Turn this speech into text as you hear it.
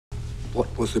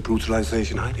What was the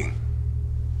brutalization hiding?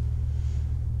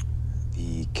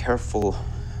 The careful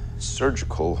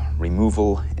surgical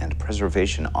removal and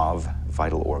preservation of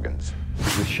vital organs.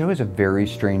 The show is a very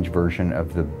strange version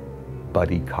of the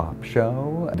buddy cop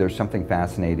show. There's something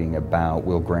fascinating about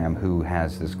Will Graham, who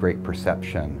has this great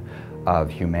perception of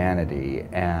humanity,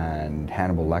 and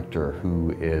Hannibal Lecter,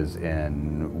 who is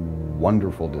in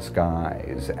wonderful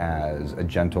disguise as a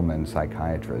gentleman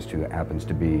psychiatrist who happens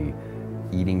to be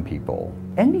eating people.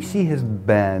 NBC has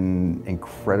been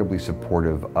incredibly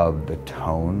supportive of the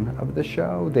tone of the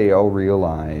show. They all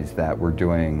realize that we're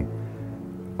doing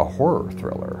a horror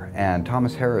thriller, and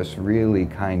Thomas Harris really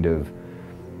kind of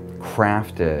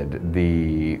crafted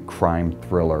the crime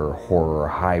thriller horror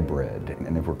hybrid.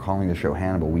 And if we're calling the show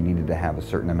Hannibal, we needed to have a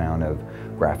certain amount of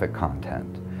graphic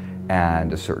content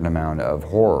and a certain amount of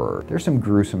horror. There's some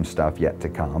gruesome stuff yet to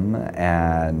come,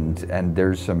 and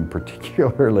there's some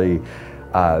particularly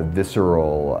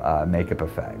visceral makeup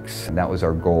effects. And that was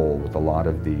our goal with a lot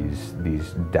of these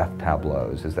death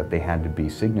tableaus, is that they had to be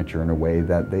signature in a way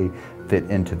that they fit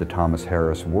into the Thomas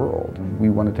Harris world. We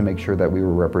wanted to make sure that we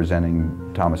were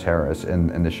representing Thomas Harris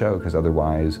in the show, because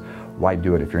otherwise, why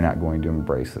do it if you're not going to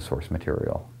embrace the source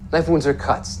material? Knife wounds are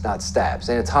cuts, not stabs.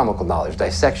 Anatomical knowledge,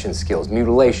 dissection skills,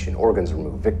 mutilation, organs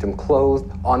removed, victim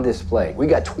clothed, on display. We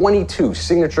got 22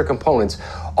 signature components,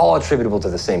 all attributable to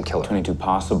the same killer. 22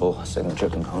 possible signature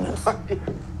components.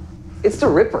 It's the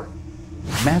Ripper.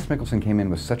 Mads Mikkelsen came in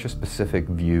with such a specific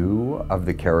view of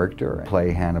the character.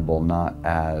 Play Hannibal not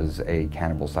as a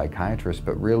cannibal psychiatrist,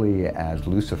 but really as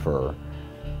Lucifer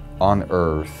on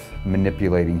Earth,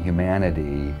 manipulating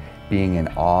humanity, being in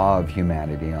awe of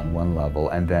humanity on one level,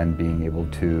 and then being able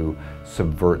to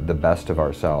subvert the best of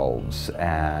ourselves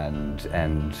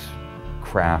and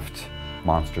craft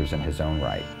monsters in his own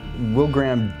right. Will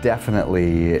Graham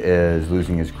definitely is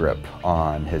losing his grip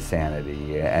on his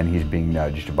sanity, and he's being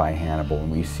nudged by Hannibal, and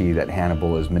we see that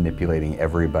Hannibal is manipulating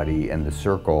everybody in the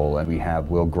circle, and we have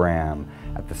Will Graham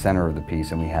at the center of the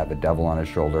piece, and we have a devil on his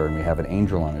shoulder, and we have an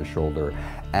angel on his shoulder,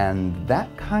 and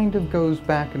that kind of goes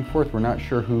back and forth. We're not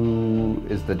sure who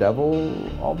is the devil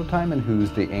all the time and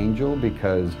who's the angel,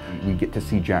 because we get to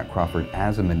see Jack Crawford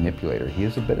as a manipulator. He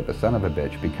is a bit of a son of a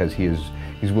bitch, because he's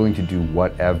willing to do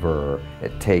whatever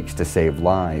it takes to save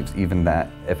lives, even that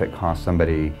if it costs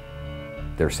somebody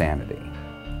their sanity.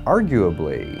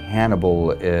 Arguably,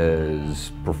 Hannibal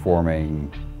is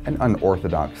performing an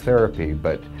unorthodox therapy,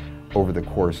 but over the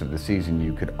course of the season,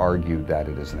 you could argue that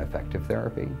it is an effective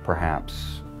therapy.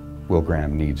 Perhaps Will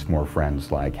Graham needs more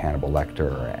friends like Hannibal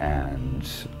Lecter and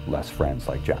less friends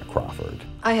like Jack Crawford.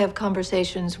 I have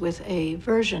conversations with a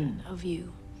version of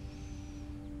you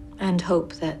and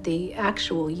hope that the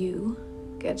actual you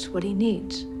gets what he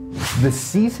needs. The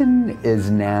season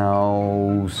is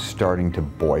now starting to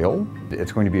boil.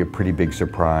 It's going to be a pretty big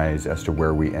surprise as to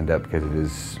where we end up,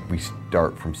 because we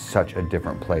start from such a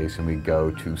different place and we go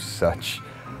to such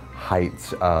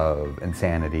heights of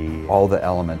insanity. All the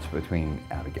elements between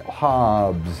Abigail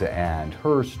Hobbs and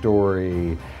her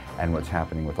story, and what's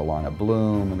happening with Alana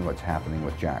Bloom, and what's happening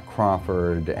with Jack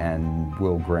Crawford and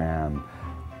Will Graham,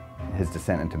 his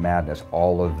descent into madness,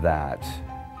 all of that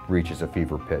reaches a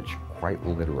fever pitch, quite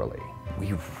literally.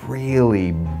 We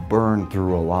really burned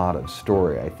through a lot of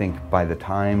story. I think by the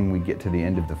time we get to the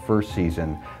end of the first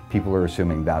season, people are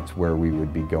assuming that's where we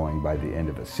would be going by the end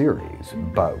of a series.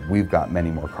 But we've got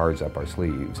many more cards up our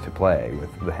sleeves to play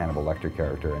with the Hannibal Lecter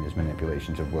character and his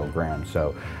manipulations of Will Graham.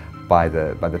 So by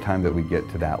the time that we get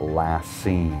to that last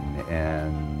scene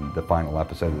in the final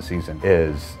episode of the season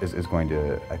is going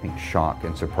to, I think, shock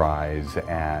and surprise,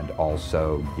 and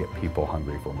also get people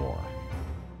hungry for more.